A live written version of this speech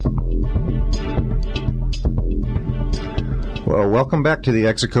Well, welcome back to the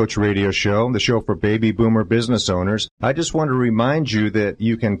Exit Coach Radio Show, the show for baby boomer business owners. I just want to remind you that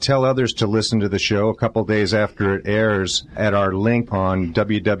you can tell others to listen to the show a couple days after it airs at our link on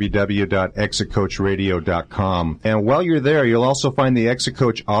www.exitcoachradio.com. And while you're there, you'll also find the Exit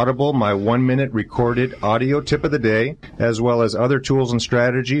Coach Audible, my 1-minute recorded audio tip of the day, as well as other tools and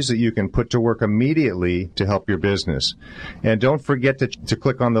strategies that you can put to work immediately to help your business. And don't forget to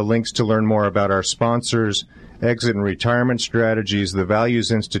click on the links to learn more about our sponsors, Exit and Retirement Strategies, the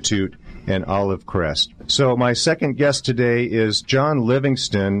Values Institute, and Olive Crest. So my second guest today is John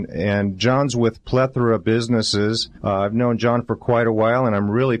Livingston, and John's with Plethora Businesses. I've known John for quite a while, and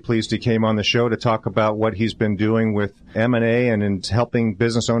I'm really pleased he came on the show to talk about what he's been doing with M&A and in helping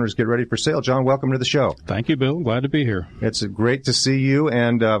business owners get ready for sale. John, welcome to the show. Thank you, Bill. Glad to be here. It's great to see you.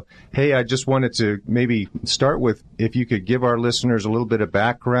 And hey, I just wanted to maybe start with if you could give our listeners a little bit of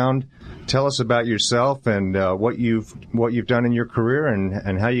background. Tell us about yourself and what you've done in your career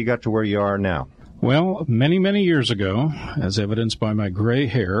and how you got to where you are now. Well, many, many years ago, as evidenced by my gray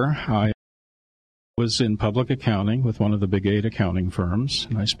hair, I was in public accounting with one of the Big 8 accounting firms,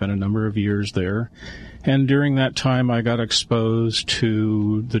 and I spent a number of years there. And during that time, I got exposed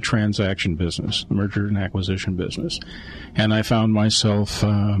to the transaction business, the merger and acquisition business, and I found myself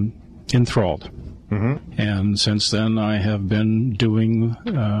enthralled. Mm-hmm. And since then, I have been doing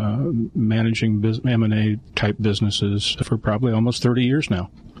managing M&A type businesses for probably almost 30 years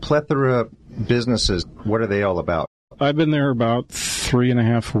now. Plethora Businesses, what are they all about? I've been there about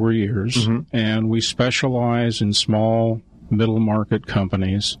 3.5, 4 years, mm-hmm. and we specialize in small middle market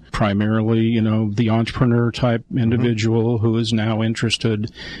companies, primarily, the entrepreneur type individual mm-hmm. who is now interested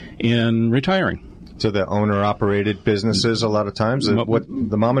in retiring. So the owner-operated businesses, a lot of times, what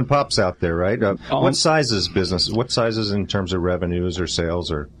the mom and pops out there, right? What sizes businesses? What sizes in terms of revenues or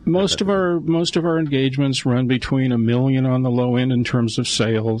sales? Or most of our engagements run between $1 million on the low end in terms of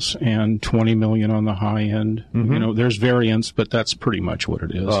sales and $20 million on the high end. Mm-hmm. There's variance, but that's pretty much what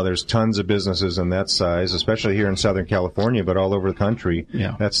it is. Oh, there's tons of businesses in that size, especially here in Southern California, but all over the country.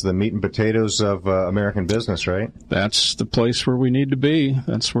 Yeah, that's the meat and potatoes of American business, right? That's the place where we need to be.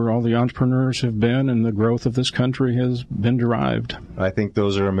 That's where all the entrepreneurs have been. And the growth of this country has been derived. I think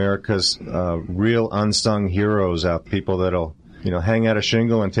those are America's real unsung heroes out, people that'll hang out a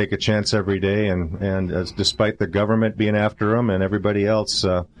shingle and take a chance every day, and despite the government being after them and everybody else,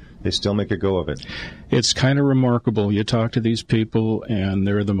 they still make a go of it. It's kind of remarkable. You talk to these people, and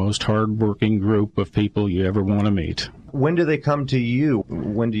they're the most hardworking group of people you ever want to meet. When do they come to you?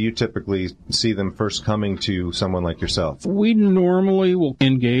 When do you typically see them first coming to someone like yourself? We normally will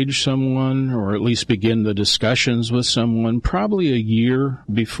engage someone, or at least begin the discussions with someone, probably a year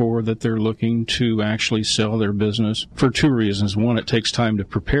before that they're looking to actually sell their business, for two reasons. One, it takes time to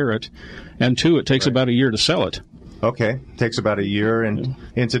prepare it, and two, it takes about a year to sell it. Okay. Takes about a year. And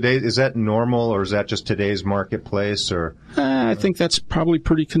in today's, is that normal, or is that just today's marketplace? Or I think that's probably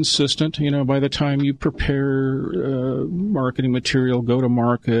pretty consistent. By the time you prepare marketing material, go to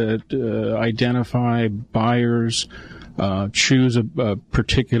market, identify buyers, choose a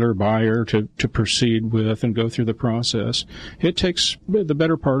particular buyer to proceed with and go through the process, it takes the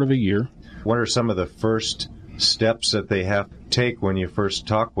better part of a year. What are some of the first steps that they have to take when you first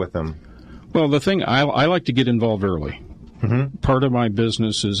talk with them? Well, the thing, I like to get involved early. Mm-hmm. Part of my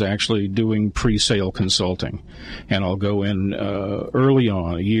business is actually doing pre-sale consulting, and I'll go in early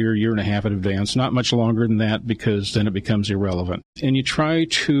on, a year and a half in advance, not much longer than that, because then it becomes irrelevant. And you try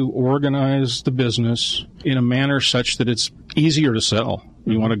to organize the business in a manner such that it's easier to sell.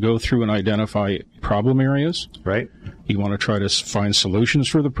 You want to go through and identify problem areas. Right. You want to try to find solutions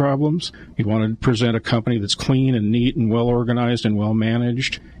for the problems. You want to present a company that's clean and neat and well organized and well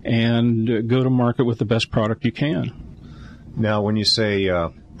managed, and go to market with the best product you can. Now, when you say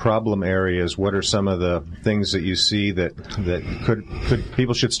problem areas, what are some of the things that you see that could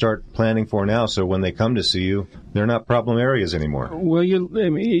people should start planning for now, so when they come to see you, they're not problem areas anymore? Well,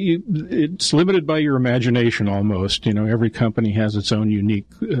 it's limited by your imagination almost. Every company has its own unique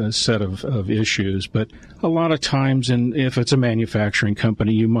set of issues, but a lot of times, if it's a manufacturing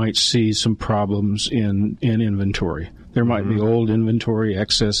company, you might see some problems in inventory. There might be old inventory,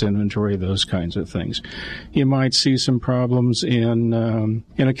 excess inventory, those kinds of things. You might see some problems in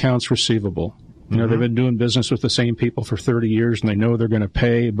accounts receivable. They've been doing business with the same people for 30 years, and they know they're going to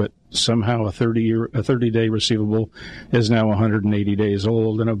pay, but somehow a 30-day receivable is now 180 days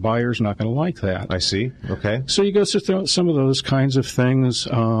old, and a buyer's not going to like that. I see. Okay. So you go through some of those kinds of things.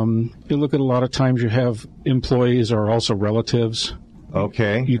 You look at a lot of times you have employees are also relatives.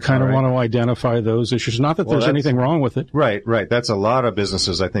 Okay. You kind of want to identify those issues. Not that there's anything wrong with it. Right. That's a lot of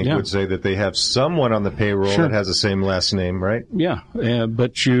businesses, I think, would say that they have someone on the payroll that has the same last name, right? Yeah,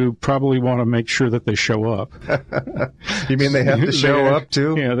 but you probably want to make sure that they show up. You mean they have to show up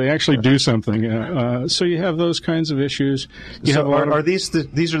too? Yeah, they actually do something. So you have those kinds of issues. Are these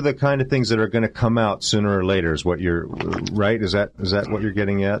are the kind of things that are going to come out sooner or later? Is what you're right? Is that what you're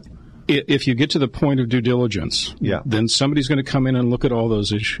getting at? If you get to the point of due diligence, then somebody's going to come in and look at all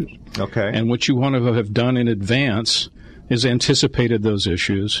those issues. Okay. And what you want to have done in advance is anticipated those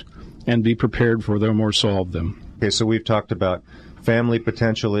issues and be prepared for them or solve them. Okay, so we've talked about family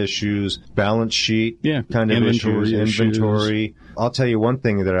potential issues, balance sheet kind of inventory. I'll tell you one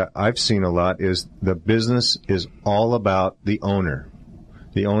thing that I've seen a lot is the business is all about the owner.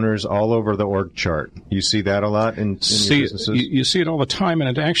 The owners all over the org chart. You see that a lot in your businesses? You see it all the time,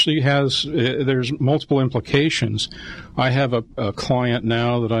 and it actually has, there's multiple implications. I have a client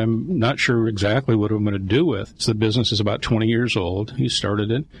now that I'm not sure exactly what I'm going to do with. So the business is about 20 years old. He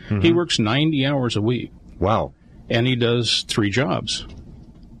started it. Mm-hmm. He works 90 hours a week. Wow. And he does 3 jobs.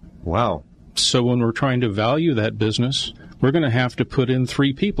 Wow. So when we're trying to value that business, we're going to have to put in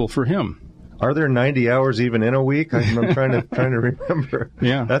 3 people for him. Are there 90 hours even in a week? I'm trying to remember.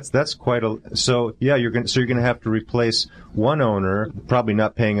 Yeah, that's quite a. So yeah, you're going to have to replace one owner, probably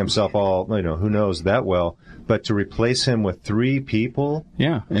not paying himself all. Who knows that well, but to replace him with 3 people.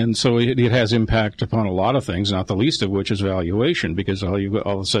 Yeah, and so it has impact upon a lot of things, not the least of which is valuation, because all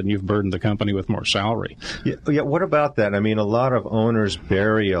of a sudden you've burdened the company with more salary. Yeah. What about that? I mean, a lot of owners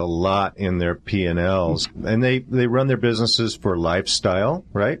bury a lot in their P&Ls, and they run their businesses for lifestyle,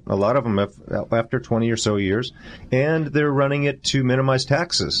 right? A lot of them have. After 20 or so years, and they're running it to minimize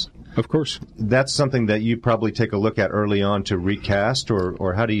taxes. Of course. That's something that you probably take a look at early on to recast,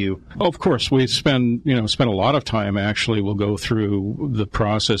 or how do you? Oh, of course. We spend a lot of time, actually. We'll go through the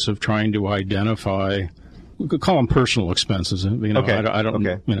process of trying to identify, we could call them personal expenses. Okay. I don't.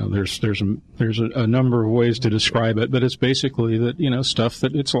 Okay. There's a number of ways to describe it, but it's basically that stuff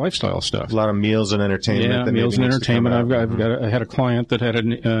that it's lifestyle stuff. A lot of meals and entertainment. Yeah, meals and entertainment. I had a client that had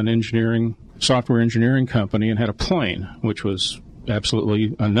an software engineering company and had a plane, which was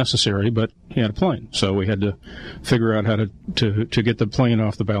absolutely unnecessary, but he had a plane. So we had to figure out how to get the plane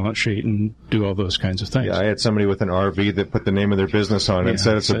off the balance sheet and do all those kinds of things. Yeah, I had somebody with an RV that put the name of their business on it and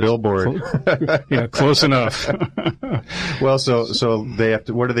said it's a billboard. Yeah, close enough. Well, so they have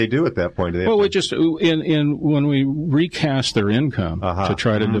to. What do they do at that point? We just when we recast their income to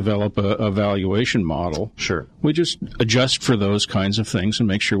try to develop a valuation model. Sure. We just adjust for those kinds of things and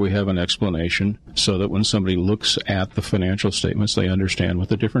make sure we have an explanation so that when somebody looks at the financial statements, they understand what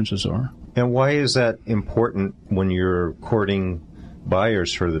the differences are. And why is that important when you're courting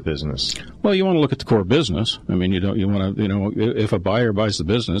buyers for the business? Well, you want to look at the core business. I mean, you want to, if a buyer buys the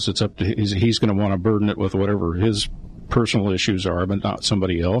business, it's up to, he's going to want to burden it with whatever his personal issues are, but not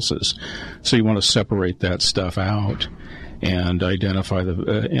somebody else's. So you want to separate that stuff out and identify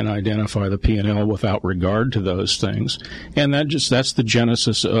the P&L without regard to those things. And that's the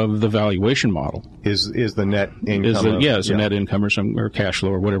genesis of the valuation model. Is the net income? A net income or cash flow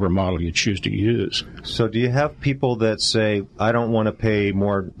or whatever model you choose to use. So do you have people that say, I don't want to pay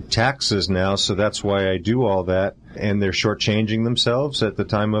more taxes now, so that's why I do all that, and they're shortchanging themselves at the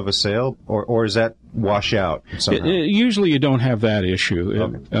time of a sale? Or is that wash out somehow? Usually you don't have that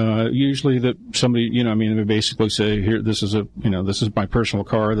issue. Okay. Usually that somebody, they basically say, here, this is my personal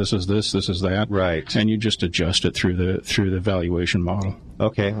car, this is that. Right. And you just adjust it through the valuation model.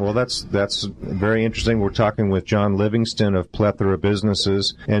 Okay, well, that's very interesting. We're talking with John Livingston of Plethora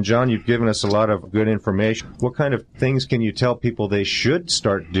Businesses. And John, you've given us a lot of good information. What kind of things can you tell people they should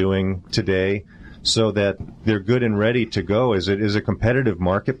start doing today so that they're good and ready to go? Is it a competitive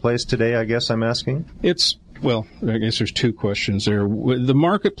marketplace today, I guess I'm asking? Well, I guess there's 2 questions there. The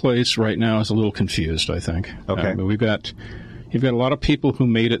marketplace right now is a little confused, I think. Okay. You've got a lot of people who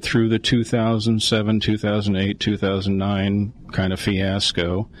made it through the 2007, 2008, 2009 kind of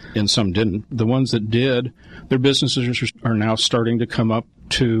fiasco, and some didn't. The ones that did, their businesses are now starting to come up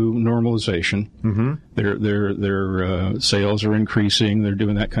to normalization. Mm-hmm. Their sales are increasing. They're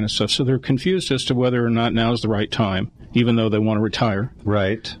doing that kind of stuff. So they're confused as to whether or not now is the right time, even though they want to retire.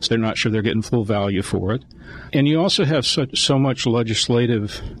 Right. So they're not sure they're getting full value for it. And you also have so much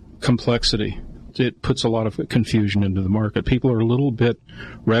legislative complexity. It puts a lot of confusion into the market. People are a little bit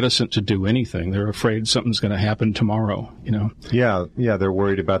reticent to do anything. They're afraid something's going to happen tomorrow. Yeah, they're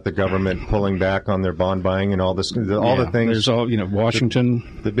worried about the government pulling back on their bond buying and all this, the things. There's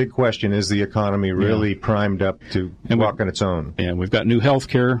Washington. The big question is the economy really primed up to walk on its own? And we've got new health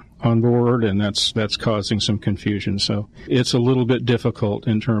care on board, and that's causing some confusion. So it's a little bit difficult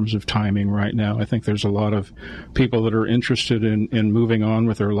in terms of timing right now. I think there's a lot of people that are interested in moving on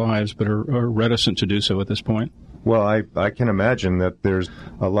with their lives, but are reticent to do so at this point. Well, I can imagine that there's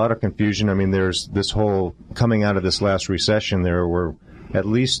a lot of confusion. I mean, there's this whole, coming out of this last recession, there were at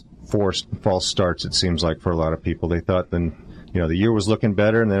least 4 false starts, it seems like, for a lot of people. They thought then, the year was looking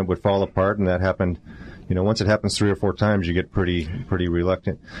better and then it would fall apart, and that happened. Once it happens 3 or 4 times, you get pretty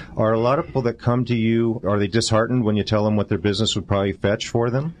reluctant. Are a lot of people that come to you, are they disheartened when you tell them what their business would probably fetch for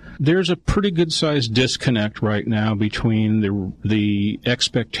them? There's a pretty good-sized disconnect right now between the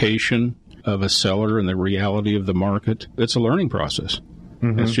expectation of a seller and the reality of the market. It's a learning process.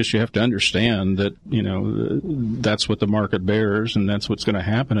 Mm-hmm. It's just you have to understand that, that's what the market bears, and that's what's going to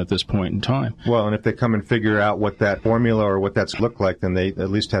happen at this point in time. Well, and if they come and figure out what that formula or what that's looked like, then they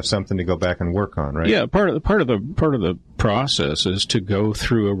at least have something to go back and work on, right? Yeah, part of the process is to go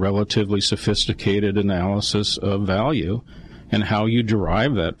through a relatively sophisticated analysis of value and how you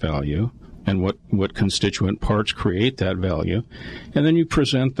derive that value, and what constituent parts create that value, and then you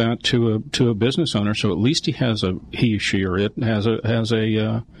present that to a business owner, so at least he she or it has a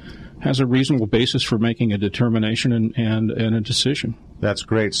reasonable basis for making a determination and a decision. That's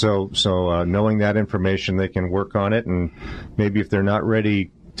great. So knowing that information, they can work on it, and maybe if they're not ready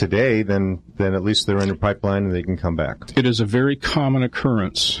today, then at least they're in the pipeline and they can come back. It is a very common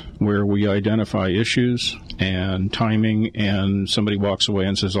occurrence where we identify issues and timing, and somebody walks away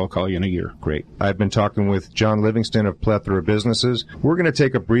and says, I'll call you in a year. Great. I've been talking with John Livingston of Plethora Businesses. We're going to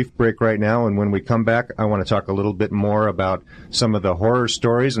take a brief break right now, and when we come back, I want to talk a little bit more about some of the horror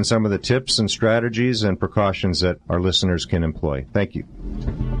stories and some of the tips and strategies and precautions that our listeners can employ. Thank you.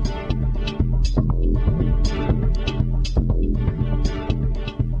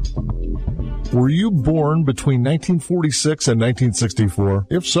 Were you born between 1946 and 1964?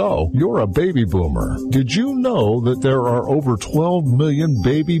 If so, you're a baby boomer. Did you know that there are over 12 million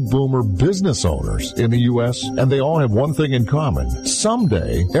baby boomer business owners in the U.S., and they all have one thing in common?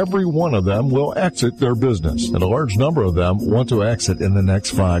 Someday, every one of them will exit their business, and a large number of them want to exit in the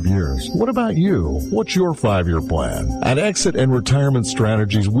next 5 years. What about you? What's your 5-year plan? At Exit and Retirement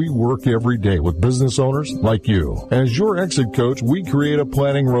Strategies, we work every day with business owners like you. As your exit coach, we create a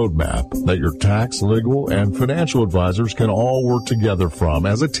planning roadmap that your tax, legal, and financial advisors can all work together from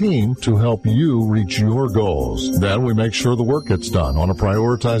as a team to help you reach your goals. Then we make sure the work gets done on a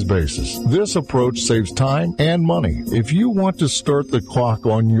prioritized basis. This approach saves time and money. If you want to start the clock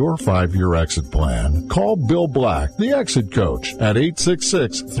on your 5-year exit plan, call Bill Black, the exit coach, at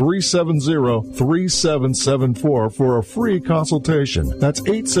 866-370-3774 for a free consultation. That's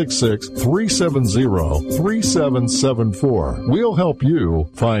 866-370-3774. We'll help you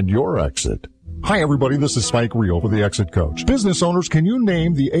find your exit. Hi, everybody. This is Spike Reel for the Exit Coach. Business owners, can you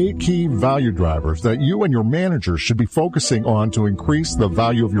name the 8 key value drivers that you and your managers should be focusing on to increase the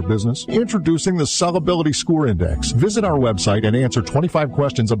value of your business? Introducing the Sellability Score Index. Visit our website and answer 25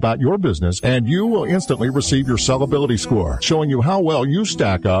 questions about your business, and you will instantly receive your sellability score, showing you how well you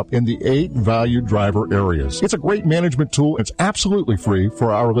stack up in the 8 value driver areas. It's a great management tool. It's absolutely free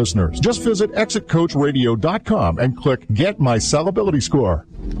for our listeners. Just visit exitcoachradio.com and click Get My Sellability Score.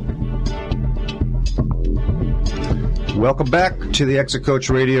 Welcome back to the Exit Coach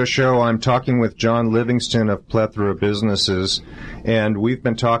Radio Show. I'm talking with John Livingston of Plethora Businesses, and we've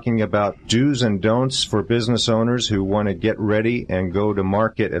been talking about do's and don'ts for business owners who want to get ready and go to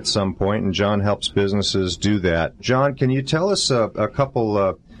market at some point, and John helps businesses do that. John, can you tell us a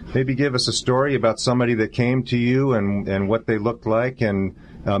couple, maybe give us a story about somebody that came to you and what they looked like, and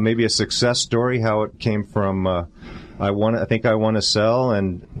maybe a success story, how it came from I think I want to sell,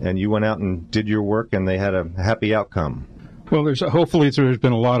 and you went out and did your work, and they had a happy outcome. Well, hopefully there's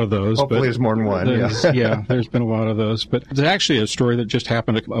been a lot of those. Hopefully there's more than one. Yeah, there's been a lot of those. But there's actually a story that just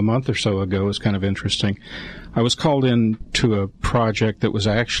happened a month or so ago. Is kind of interesting. I was called in to a project that was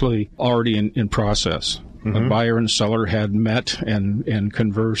actually already in process. Mm-hmm. A buyer and seller had met and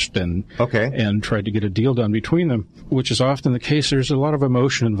conversed and tried to get a deal done between them, which is often the case. There's a lot of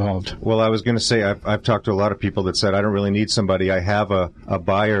emotion involved. Well, I was going to say, I've talked to a lot of people that said, I don't really need somebody. I have a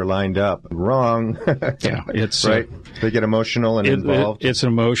buyer lined up. Wrong. Yeah, it's right. They get emotional and involved. It's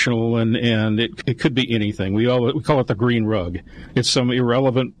emotional, and it could be anything. We call it the green rug. It's some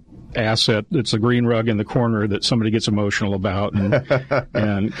irrelevant asset that's a green rug in the corner that somebody gets emotional about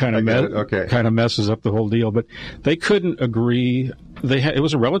and kind of messes up the whole deal. But they couldn't agree. It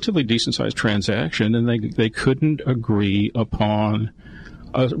was a relatively decent-sized transaction, and they couldn't agree upon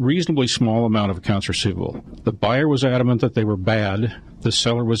a reasonably small amount of accounts receivable. The buyer was adamant that they were bad. The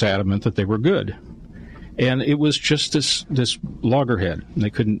seller was adamant that they were good. And it was just this loggerhead. They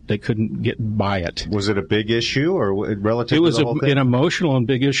couldn't get by it. Was it a big issue or relative to the whole thing? It was an emotional and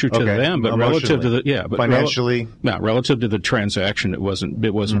big issue to them, but relative to financially, relative to the transaction, it wasn't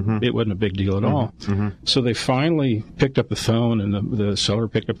a big deal at all. Mm-hmm. So they finally picked up the phone, and the seller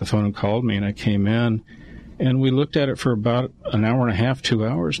picked up the phone and called me, and I came in. And we looked at it for about an hour and a half, 2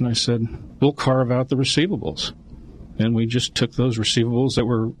 hours, and I said, we'll carve out the receivables. And we just took those receivables that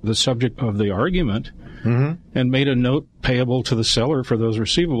were the subject of the argument and made a note payable to the seller for those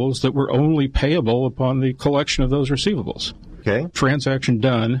receivables that were only payable upon the collection of those receivables. Okay. Transaction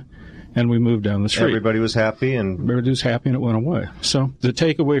done, and we moved down the street. Everybody was happy, and it went away. So the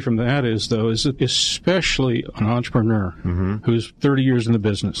takeaway from that is that especially an entrepreneur who's 30 years in the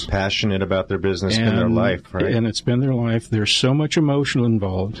business, passionate about their business and their life, right? And it's been their life. There's so much emotion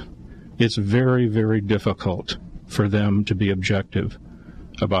involved. It's very, very difficult for them to be objective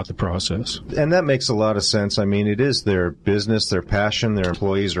about the process. And that makes a lot of sense. I mean, it is their business, their passion. Their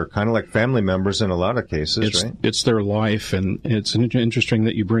employees are kind of like family members in a lot of cases, right? It's their life, and it's interesting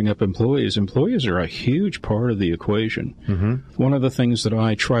that you bring up employees. Employees are a huge part of the equation. Mm-hmm. One of the things that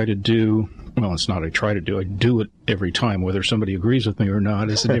I try to do, well, it's not I try to do, I do it every time. Whether somebody agrees with me or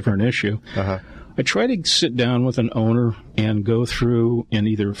not is a different issue. I try to sit down with an owner and go through and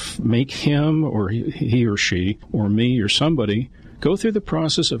either make him or he or she or me or somebody go through the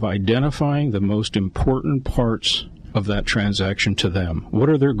process of identifying the most important parts of that transaction to them. What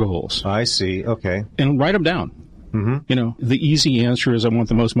are their goals? I see. Okay. And write them down. Mm-hmm. You know, the easy answer is I want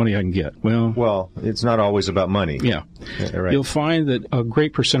the most money I can get. Well, it's not always about money. Yeah. Right. You'll find that a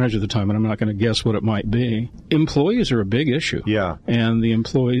great percentage of the time, and I'm not going to guess what it might be, employees are a big issue. Yeah. And the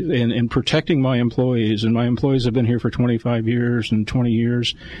employees, and protecting my employees, and my employees have been here for 25 years and 20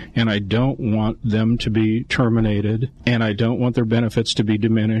 years, and I don't want them to be terminated, and I don't want their benefits to be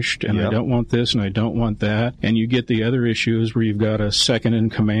diminished, and I don't want this, and I don't want that. And you get the other issues where you've got a second in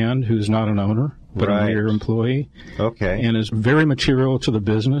command who's not an owner, but a mere employee. Okay. And is very material to the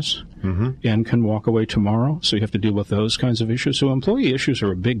business and can walk away tomorrow. So you have to deal with those kinds of issues. So employee issues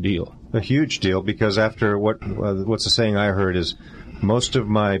are a big deal. A huge deal, because after what's the saying I heard is, most of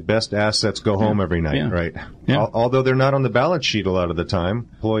my best assets go home every night, right? Yeah. Although they're not on the balance sheet a lot of the time,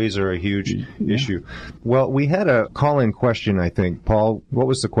 employees are a huge issue. Well, we had a call-in question, I think. Paul, what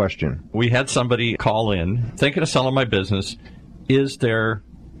was the question? We had somebody call in, thinking of selling my business. Is there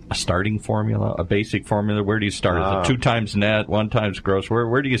a starting formula, a basic formula? Where do you start? Is it 2 times net, 1 times gross?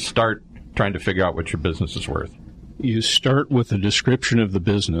 Where do you start trying to figure out what your business is worth? You start with a description of the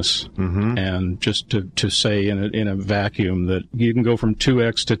business, and just to say in a vacuum that you can go from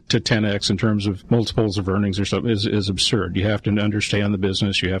 2x to 10x in terms of multiples of earnings or something is absurd. You have to understand the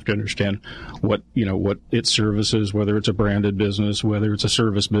business. You have to understand what it services, whether it's a branded business, whether it's a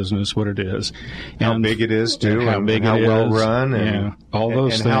service business, what it is, and how big it is too, how big how it well is, run, and all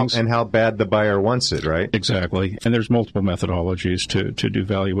those things, and how bad the buyer wants it, right? Exactly. And there's multiple methodologies to do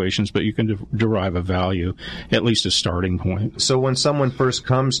valuations, but you can derive a value, at least a starting point. So when someone first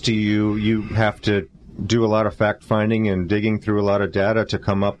comes to you, you have to do a lot of fact-finding and digging through a lot of data to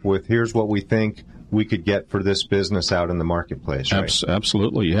come up with, here's what we think we could get for this business out in the marketplace, right?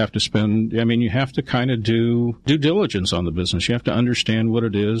 Absolutely. You have to you have to kind of do due diligence on the business. You have to understand what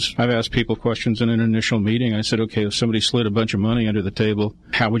it is. I've asked people questions in an initial meeting. I said, okay, if somebody slid a bunch of money under the table,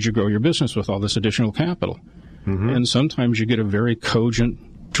 how would you grow your business with all this additional capital? And sometimes you get a very cogent,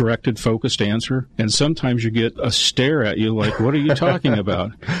 directed, focused answer, and sometimes you get a stare at you like, what are you talking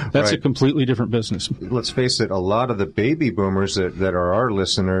about? That's a completely different business. Let's face it, a lot of the baby boomers that are our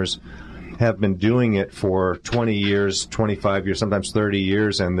listeners have been doing it for 20 years, 25 years, sometimes 30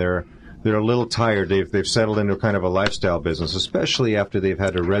 years, and they're a little tired. They've settled into kind of a lifestyle business, especially after they've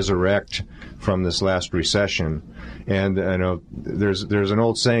had to resurrect from this last recession. And I know there's an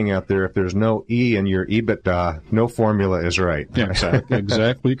old saying out there: if there's no E in your EBITDA, no formula is right. Yeah,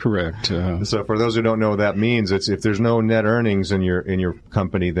 exactly correct. So for those who don't know what that means, it's if there's no net earnings in your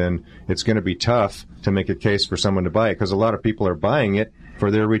company, then it's going to be tough to make a case for someone to buy it, because a lot of people are buying it for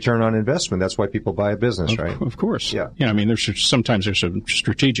their return on investment. That's why people buy a business, right? Of course. Yeah. I mean, sometimes there's some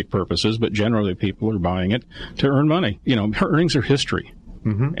strategic purposes, but generally people are buying it to earn money. Earnings are history.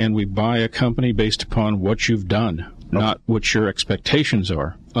 And we buy a company based upon what you've done, not what your expectations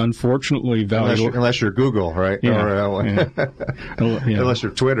are. unfortunately value. Unless you're Google, right? Yeah, Or, unless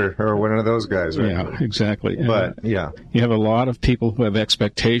you're Twitter or one of those guys, right? Yeah, exactly. But you have a lot of people who have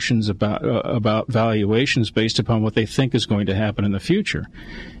expectations about valuations based upon what they think is going to happen in the future,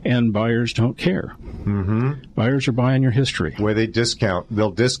 and buyers don't care. Mm-hmm. Buyers are buying your history. Where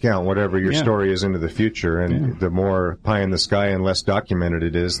they'll discount whatever your story is into the future, and the more pie in the sky and less documented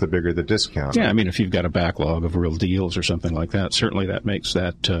it is, the bigger the discount. Yeah, I mean, if you've got a backlog of real deals or something like that, certainly that makes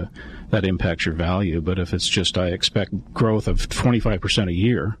that impacts your value. But if it's just, I expect growth of 25% a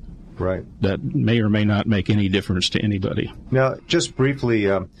year, right, that may or may not make any difference to anybody. Now, just briefly,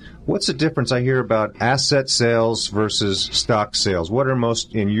 what's the difference I hear about asset sales versus stock sales? What are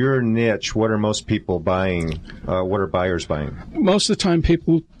most, in your niche, what are most people buying? What are buyers buying? Most of the time,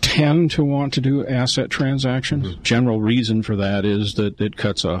 people tend to want to do asset transactions. Mm-hmm. General reason for that is that it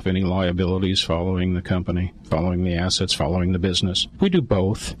cuts off any liabilities following the company, following the assets, following the business. We do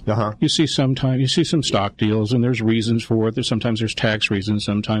both. Uh-huh. You see some stock deals, and there's reasons for it. Sometimes there's tax reasons.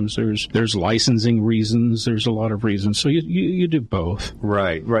 Sometimes there's licensing reasons. There's a lot of reasons. So you do both.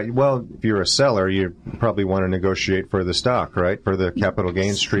 Right. Well, if you're a seller, you probably want to negotiate for the stock, right? For the capital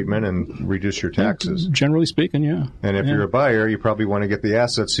gains treatment and reduce your taxes. Generally speaking, yeah. And if you're a buyer, you probably want to get the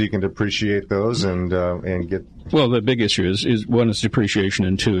assets so you can depreciate those and get. Well, the big issue is one is depreciation,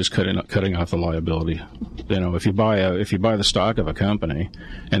 and two is cutting off the liability. If you buy the stock of a company,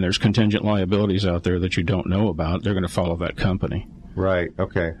 and there's contingent liabilities out there that you don't know about, they're going to follow that company. Right.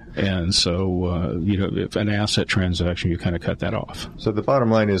 Okay. And so, if an asset transaction, you kind of cut that off. So the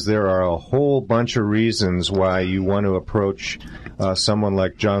bottom line is there are a whole bunch of reasons why you want to approach someone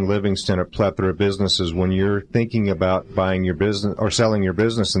like John Livingston at Plethora Businesses when you're thinking about buying your business or selling your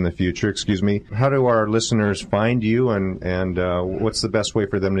business in the future. Excuse me. How do our listeners find you, and what's the best way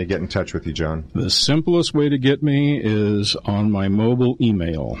for them to get in touch with you, John? The simplest way to get me is on my mobile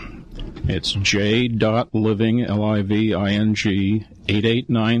email. It's j.living, Living,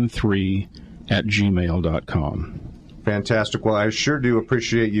 8893 @gmail.com. Fantastic. Well, I sure do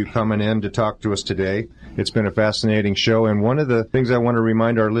appreciate you coming in to talk to us today. It's been a fascinating show, and one of the things I want to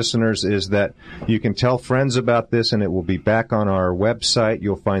remind our listeners is that you can tell friends about this, and it will be back on our website.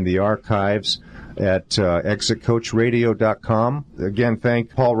 You'll find the archives at exitcoachradio.com. Again,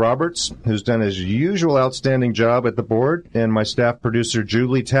 thank Paul Roberts, who's done his usual outstanding job at the board, and my staff producer,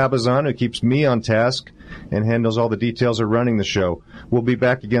 Julie Tabazon, who keeps me on task and handles all the details of running the show. We'll be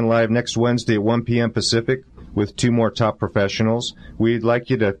back again live next Wednesday at 1 p.m. Pacific with 2 more top professionals. We'd like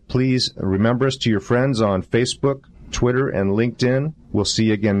you to please remember us to your friends on Facebook, Twitter, and LinkedIn. We'll see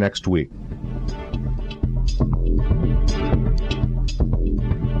you again next week.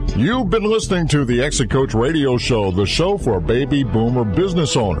 You've been listening to the Exit Coach Radio Show, the show for baby boomer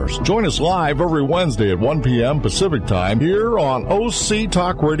business owners. Join us live every Wednesday at 1 p.m. Pacific Time here on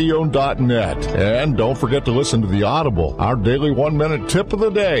OCTalkRadio.net. And don't forget to listen to the Audible, our daily 1-minute tip of the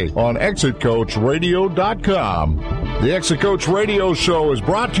day on ExitCoachRadio.com. The Exit Coach Radio Show is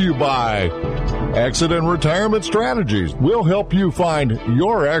brought to you by Exit and Retirement Strategies. We'll help you find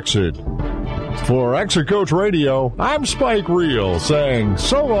your exit. For Exit Coach Radio, I'm Spike Reel saying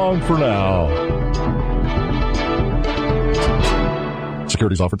so long for now.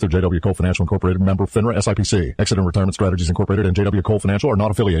 Securities offered through J.W. Cole Financial Incorporated, member FINRA SIPC. Exit and Retirement Strategies Incorporated and J.W. Cole Financial are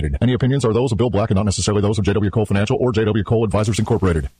not affiliated. Any opinions are those of Bill Black and not necessarily those of J.W. Cole Financial or J.W. Cole Advisors Incorporated.